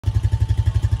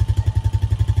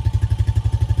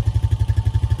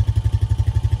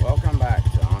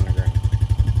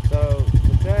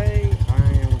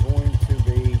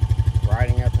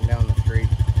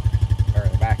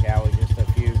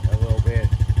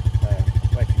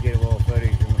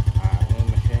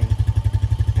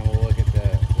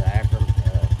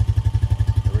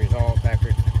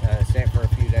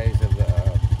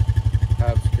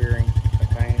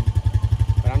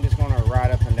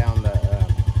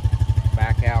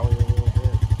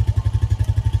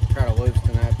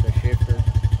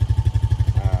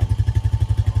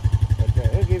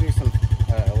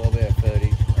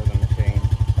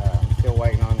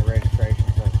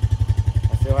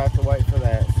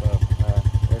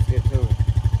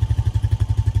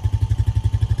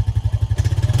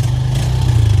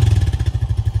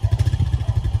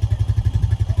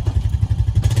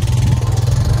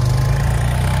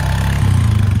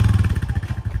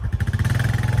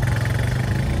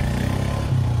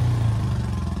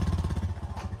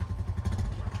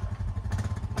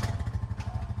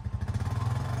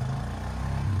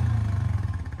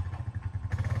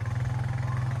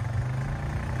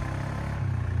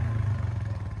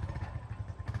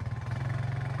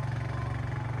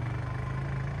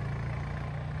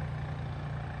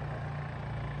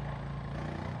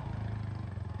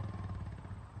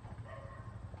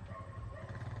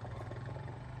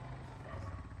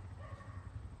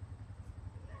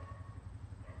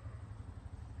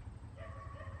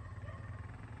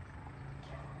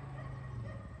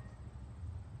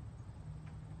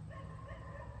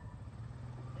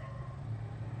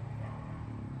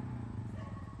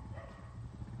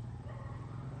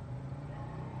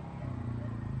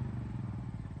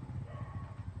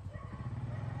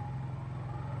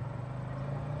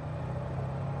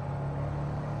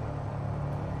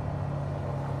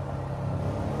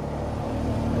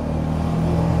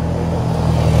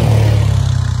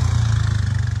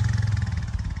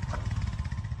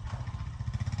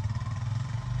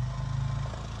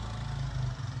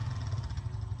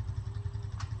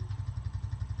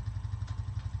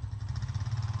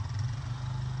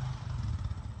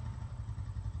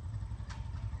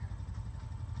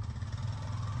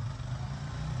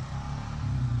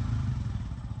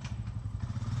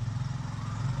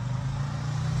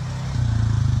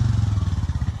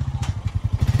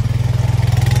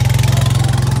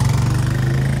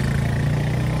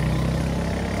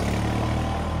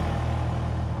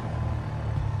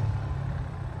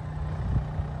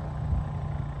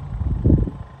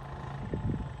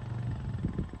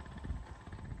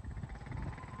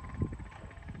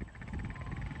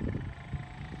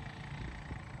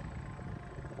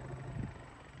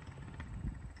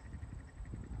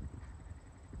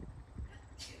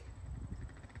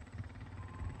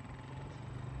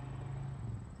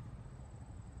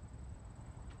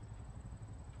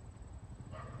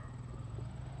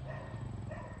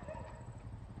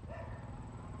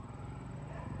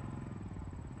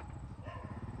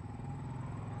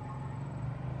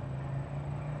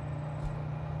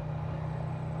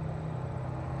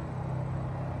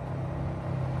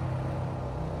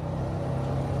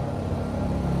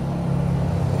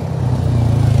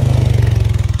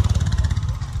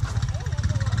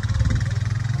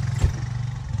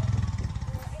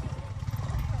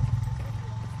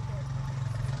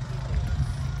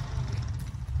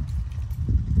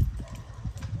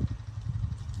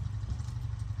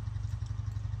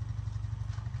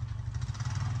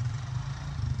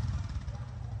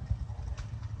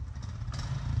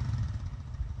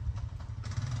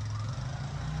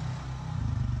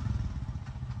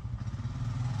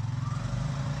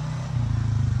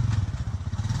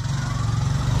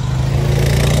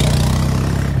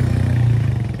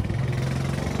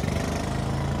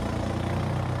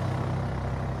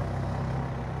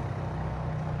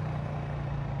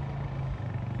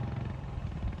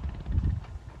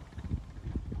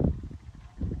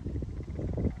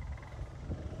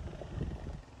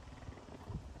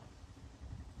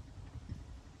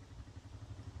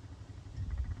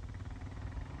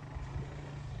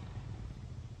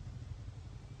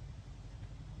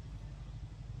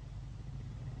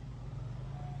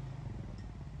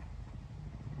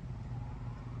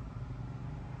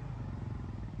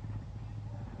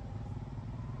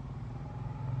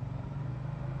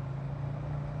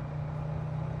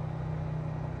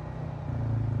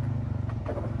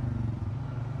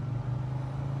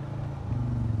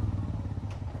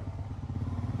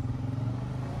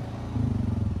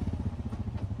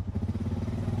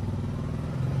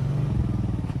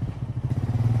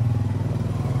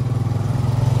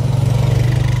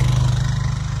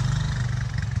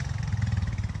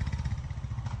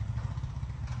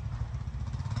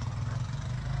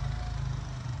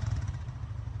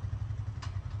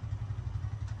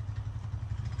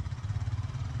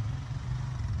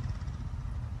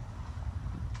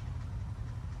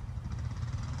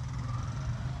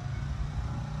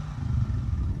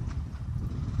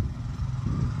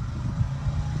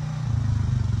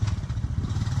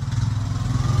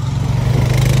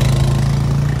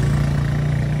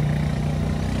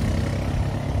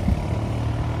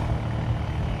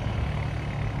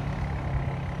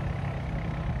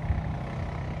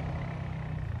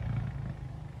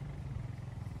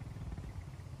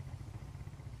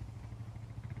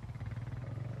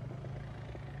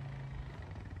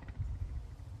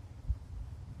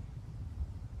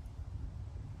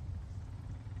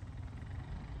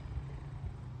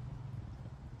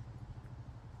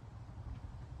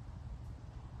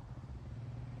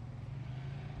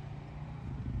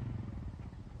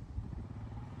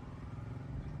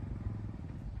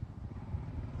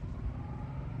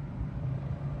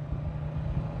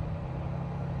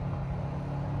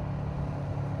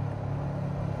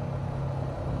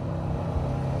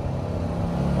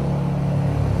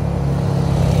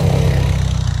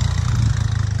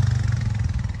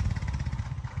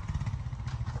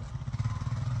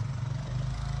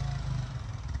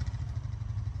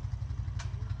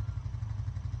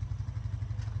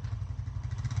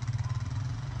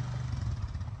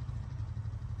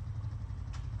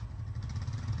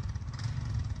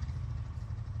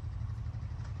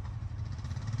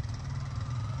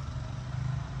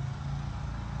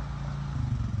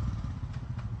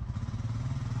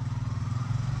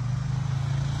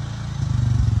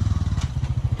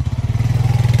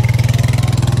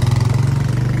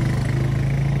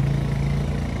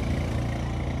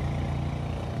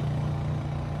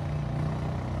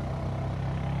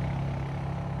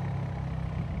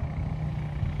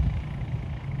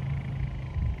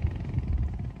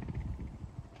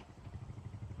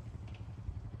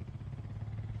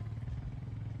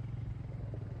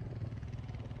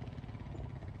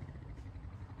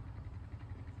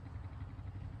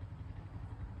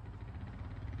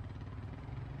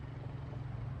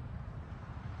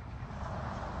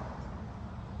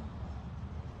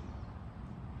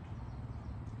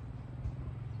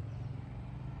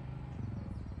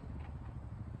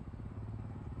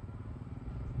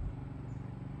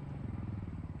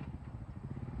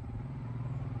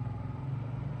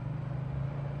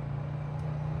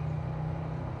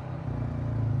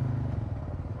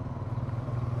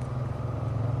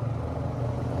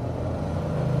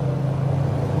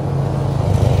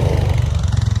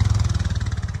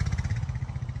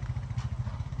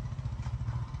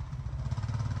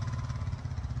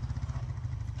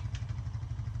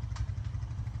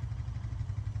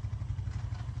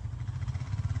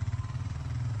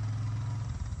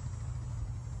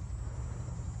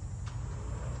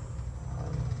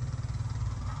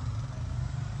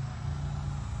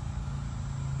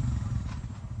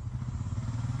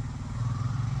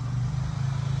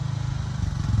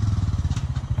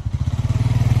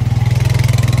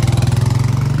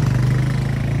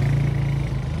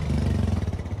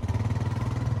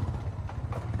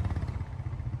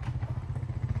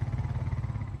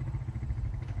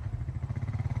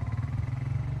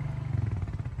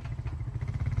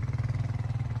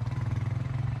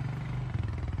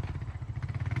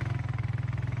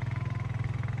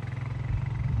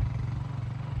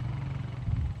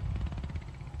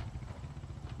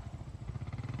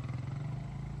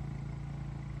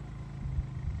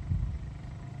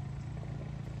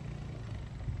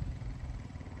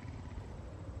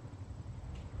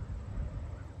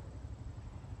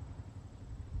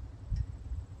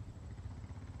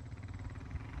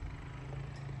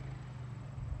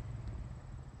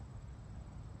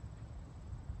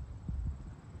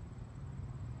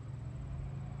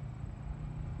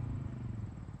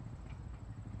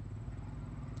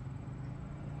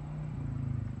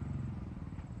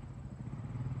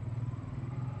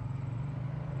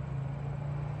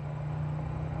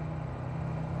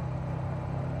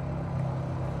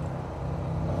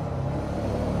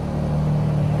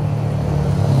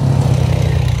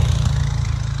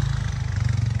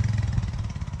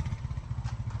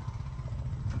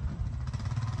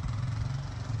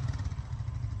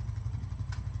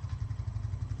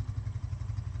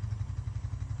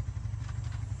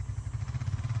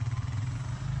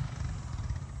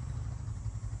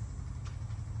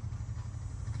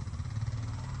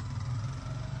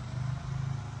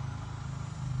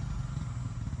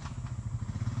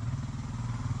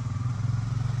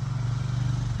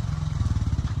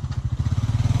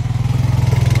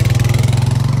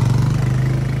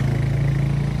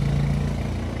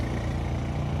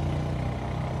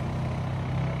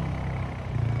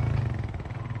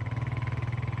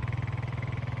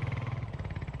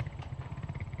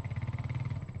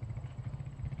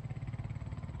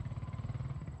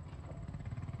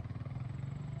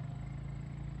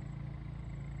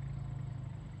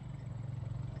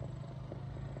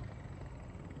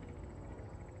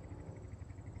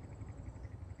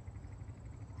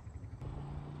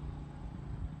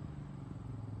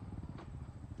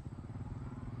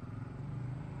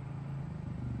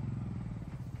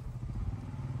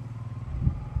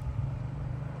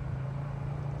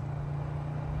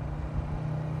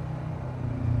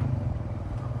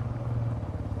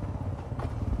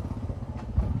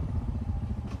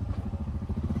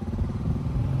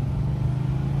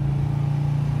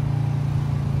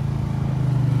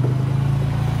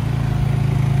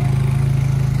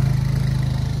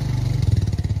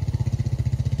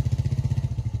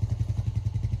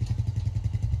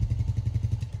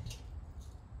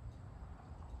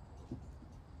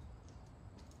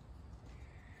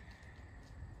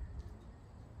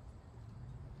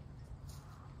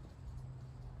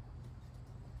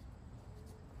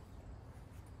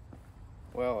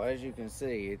Well, as you can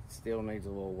see, it still needs a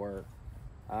little work.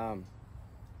 Um,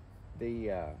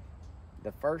 the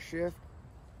first shift,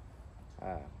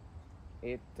 uh,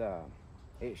 it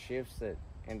it shifts it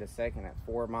into second at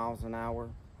 4 miles an hour,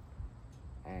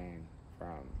 and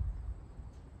from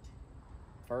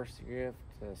first shift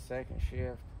to second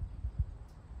shift,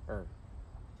 or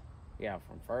yeah,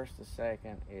 from first to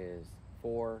second is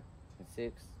 4 and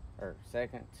 6, or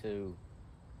second to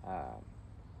um,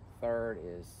 third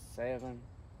is 7,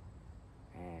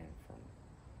 and from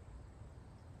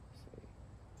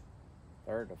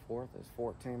third to fourth is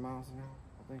 14 miles an hour.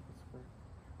 I think it's correct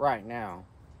right now.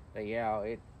 But yeah,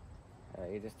 it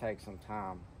just takes some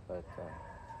time. But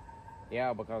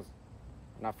yeah, because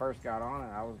when I first got on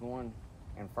it, I was going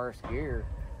in first gear.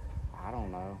 I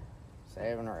don't know,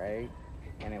 7 or 8,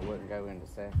 and it wouldn't go into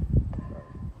second. So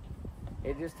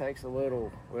it just takes a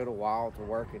little while to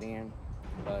work it in.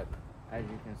 But as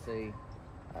you can see, you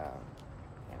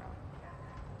know,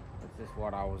 it's just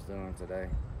what I was doing today.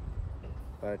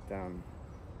 But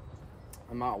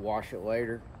I might wash it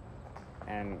later,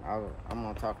 and I'm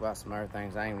going to talk about some other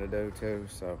things I aim to do too,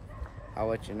 so I'll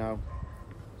let you know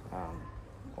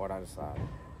what I decided.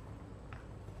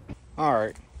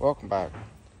 Alright, welcome back.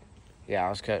 Yeah, I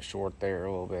was cut short there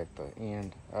a little bit at the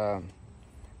end.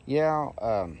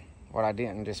 What I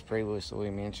didn't just previously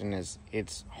mention is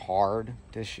it's hard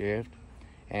to shift,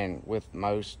 and with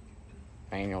most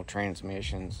manual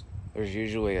transmissions, there's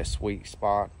usually a sweet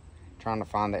spot. Trying to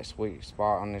find that sweet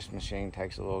spot on this machine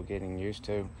takes a little getting used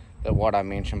to. But what I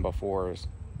mentioned before is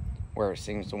where it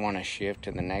seems to want to shift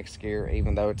to the next gear,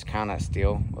 even though it's kind of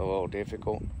still a little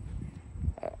difficult.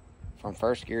 From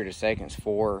first gear to second's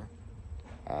 4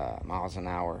 miles an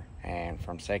hour, and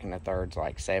from second to third's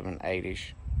like 7,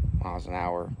 8-ish miles an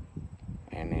hour,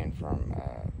 and then from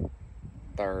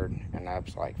third and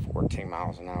up's like 14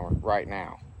 miles an hour right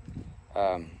now.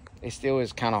 It still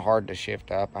is kind of hard to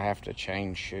shift up. I have to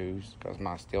change shoes because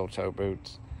my steel toe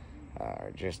boots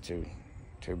are just too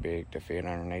big to fit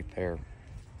underneath there.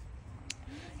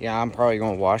 Yeah, I'm probably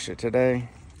going to wash it today.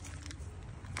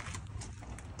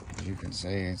 As you can see,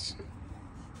 it's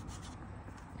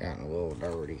gotten a little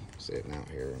dirty sitting out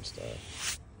here and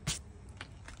stuff.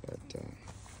 But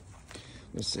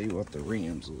let's see what the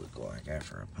rims look like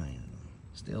after I paint them.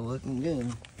 Still looking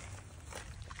good.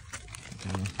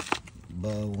 Okay.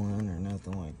 Bowing or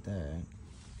nothing like that.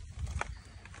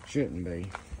 Shouldn't be.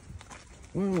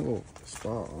 One little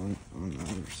spot on the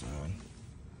other side.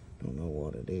 Don't know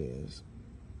what it is.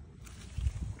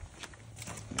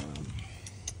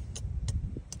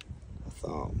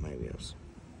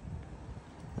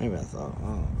 I thought,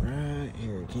 oh, right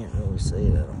here, you can't really see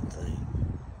it, I don't think.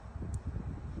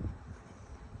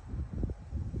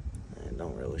 It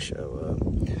don't really show up.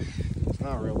 It's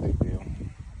not a real big deal.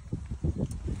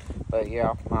 But yeah,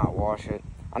 I might wash it.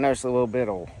 I noticed a little bit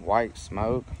of white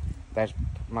smoke. That's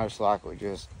most likely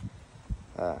just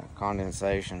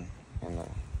condensation in the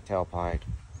tailpipe.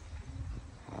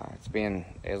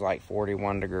 It's like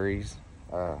 41 degrees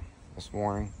this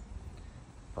morning.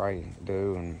 Probably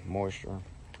dew and moisture.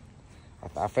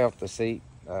 I felt the seat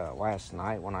last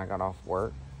night when I got off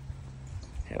work.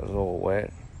 It was a little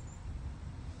wet.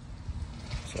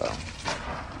 So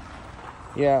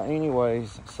yeah,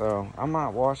 anyways, so I might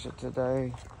wash it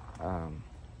today.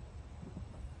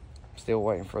 Still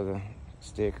waiting for the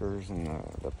stickers and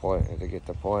to get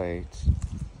the plates.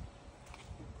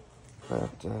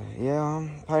 But yeah,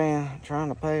 I'm trying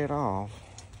to pay it off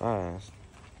fast.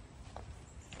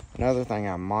 Another thing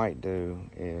I might do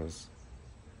is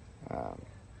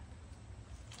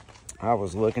I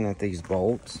was looking at these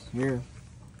bolts here,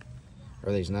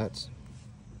 or these nuts.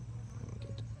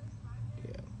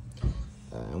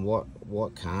 And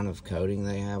what kind of coating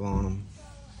they have on them.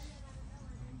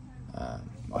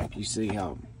 Like you see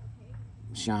how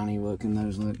shiny looking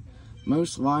those look.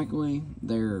 Most likely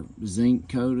they're zinc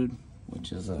coated,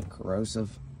 which is a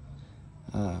corrosive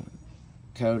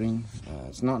coating.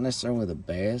 It's not necessarily the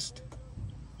best,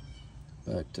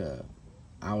 but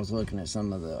I was looking at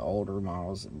some of the older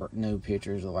models, new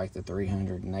pictures of like the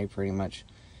 300, and they pretty much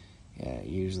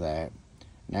use that.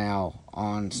 Now,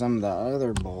 on some of the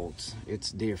other bolts,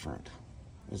 it's different.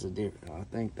 I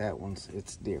think that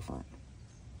it's different.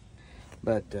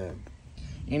 But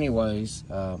anyways,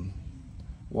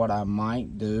 what I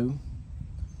might do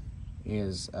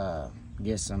is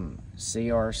get some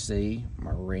CRC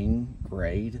marine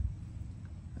grade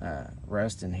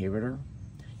rust inhibitor.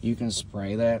 You can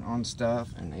spray that on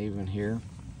stuff, and even here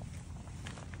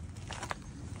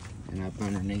and up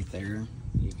underneath there.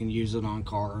 You can use it on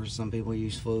cars. Some people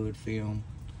use fluid film.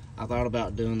 I thought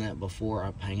about doing that before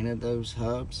I painted those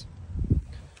hubs,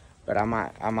 But I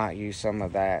might use some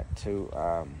of that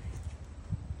to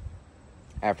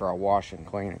after I wash and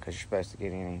clean it, because you're supposed to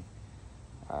get any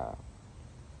uh,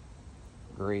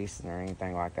 grease or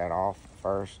anything like that off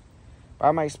first. But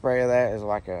I may spray that as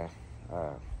like a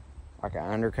like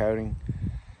an undercoating.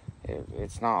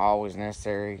 It's not always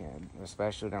necessary,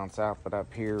 especially down south. But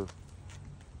up here,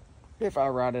 if I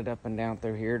ride it up and down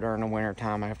through here during the winter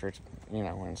time, after it's, you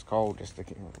know, when it's cold, just to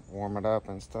warm it up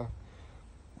and stuff.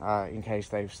 In case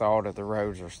they've salted the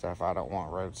roads or stuff, I don't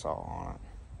want road salt on it.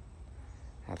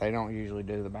 Now, they don't usually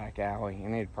do the back alley,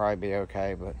 and it'd probably be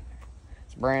okay, but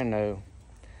it's brand new,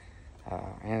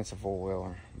 and it's a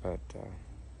four-wheeler. But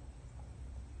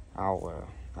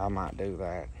I might do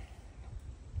that.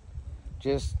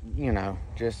 Just, you know,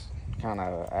 just kind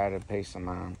of added peace of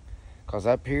mind. Because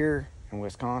up here in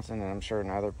Wisconsin, and I'm sure in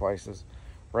other places,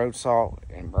 road salt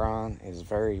and brine is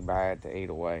very bad to eat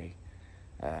away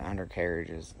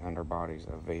undercarriages, underbodies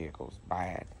of vehicles.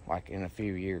 Bad. Like in a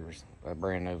few years, a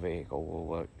brand new vehicle will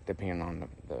look, depending on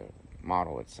the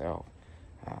model itself,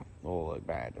 will look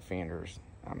bad. The fenders,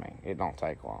 I mean, it don't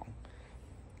take long.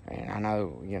 And I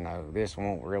know, you know, this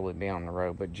won't really be on the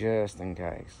road, but just in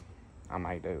case, I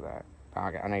may do that.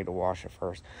 I need to wash it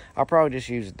first. I'll probably just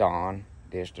use Dawn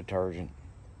dish detergent.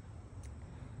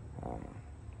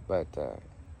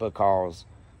 Because,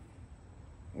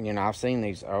 you know, I've seen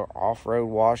these off-road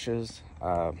washes,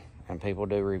 and people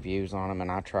do reviews on them, and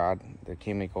I tried the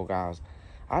chemical guys.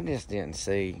 I just didn't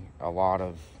see a lot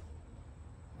of,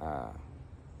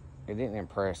 it didn't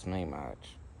impress me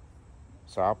much.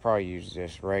 So I'll probably use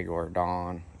just regular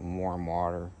Dawn in warm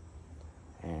water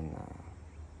and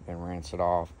then rinse it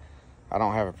off. I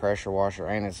don't have a pressure washer,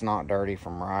 and it's not dirty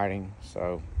from riding,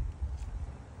 so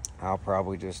I'll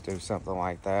probably just do something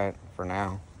like that for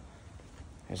now.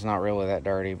 It's not really that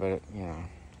dirty, but, you know,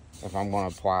 if I'm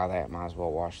going to apply that, might as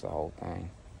well wash the whole thing.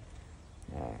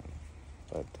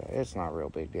 But it's not a real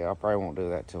big deal. I probably won't do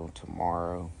that till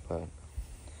tomorrow, but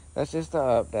that's just the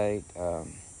update.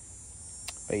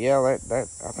 But yeah, that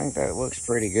I think that looks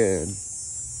pretty good.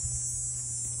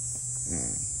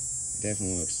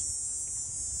 Definitely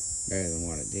looks better than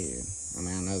what it did. I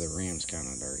mean, I know the rim's kind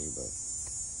of dirty, but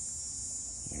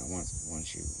you know,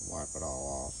 once you wipe it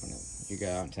all off and you go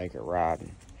out and take it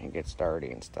riding, it gets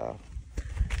dirty and stuff.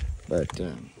 But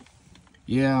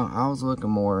yeah, I was looking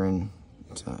more into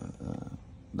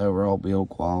the overall build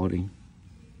quality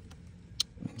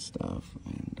and stuff.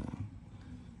 And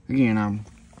again,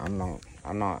 I don't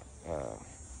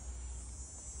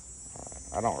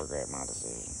regret my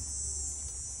decision.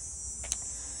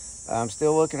 I'm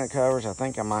still looking at covers. I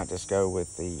think I might just go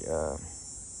with the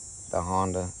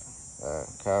Honda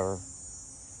cover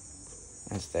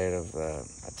instead of a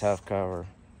tough cover.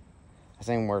 I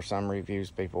seen where some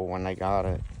reviews, people, when they got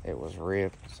it, it was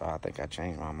ripped, so I think I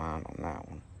changed my mind on that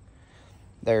one.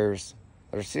 There's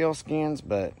seal skins,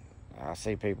 but I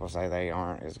see people say they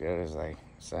aren't as good as they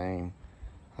seem.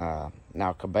 Now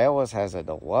Cabela's has a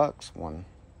deluxe one.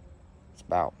 It's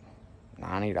about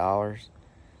 $90.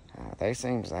 They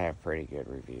seem to have pretty good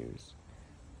reviews,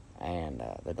 and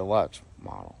the deluxe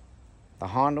model. The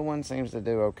Honda one seems to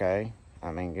do okay.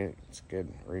 I mean, it's good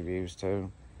reviews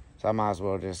too. So I might as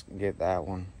well just get that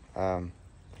one.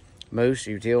 Moose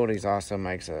Utilities also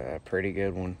makes a pretty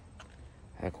good one,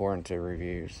 according to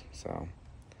reviews. So,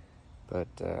 but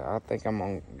I think I'm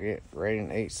gonna get ready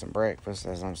to eat some breakfast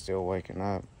as I'm still waking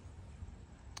up.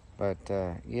 But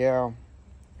yeah,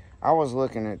 I was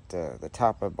looking at the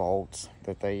type of bolts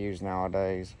that they use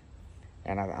nowadays,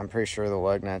 and I'm pretty sure the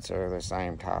lug nuts are the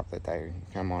same type that they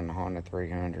come on the Honda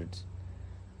 300s.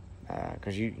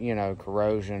 Because you know,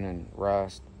 corrosion and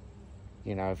rust,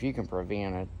 you know, if you can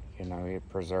prevent it, you know, it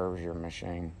preserves your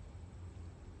machine.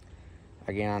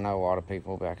 Again, I know a lot of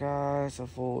people will be like, oh, it's a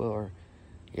four-wheeler.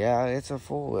 Yeah, it's a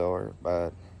four-wheeler,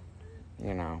 but,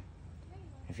 you know,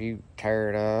 if you tear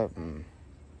it up and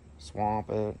swamp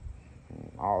it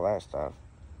and all that stuff,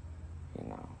 you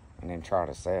know, and then try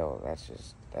to sell it,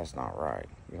 that's not right.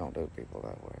 You don't do people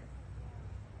that way.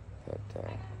 But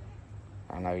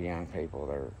I know young people,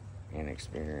 they're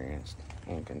inexperienced,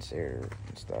 inconsiderate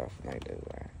and stuff, and they do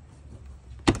that.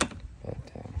 But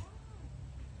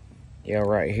yeah,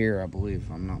 right here, I believe,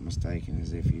 if I'm not mistaken,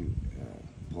 is if you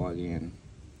plug in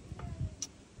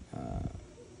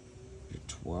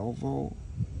 12 volt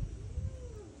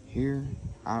here.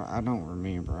 I don't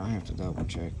remember. I have to double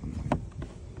check on that.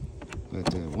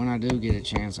 But when I do get a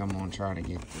chance, I'm gonna try to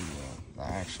get the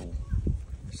actual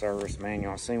service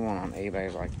manual. I seen one on eBay.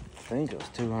 It's like, I think it was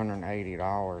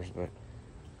 $280, but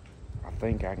I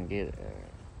think I can get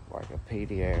like a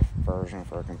PDF version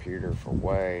for a computer for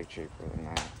way cheaper than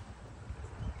that.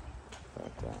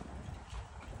 But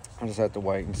I just have to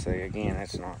wait and see. Again,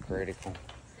 it's not critical.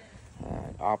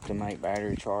 Optimate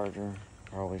battery charger,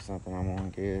 probably something I'm gonna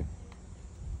get.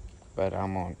 But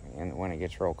and when it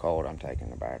gets real cold, I'm taking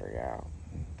the battery out,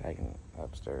 and taking it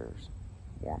upstairs,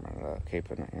 warming it up,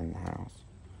 keeping it in the house.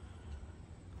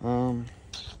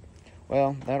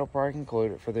 Well, that'll probably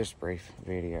conclude it for this brief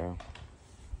video.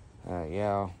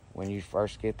 Yeah, when you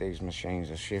first get these machines,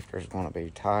 the shifter's going to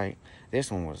be tight. This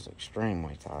one was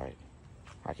extremely tight.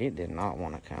 Like, it did not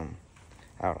want to come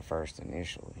out of first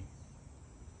initially,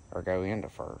 or go into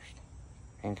first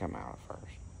and come out of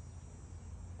first.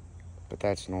 But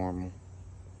that's normal.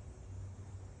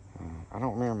 I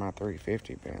don't remember my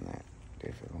 350 being that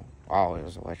difficult. Oh, it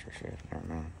was electric shift. Never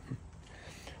mind.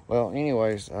 Well,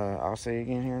 anyways, I'll see you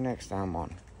again here next time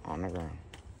on the ground.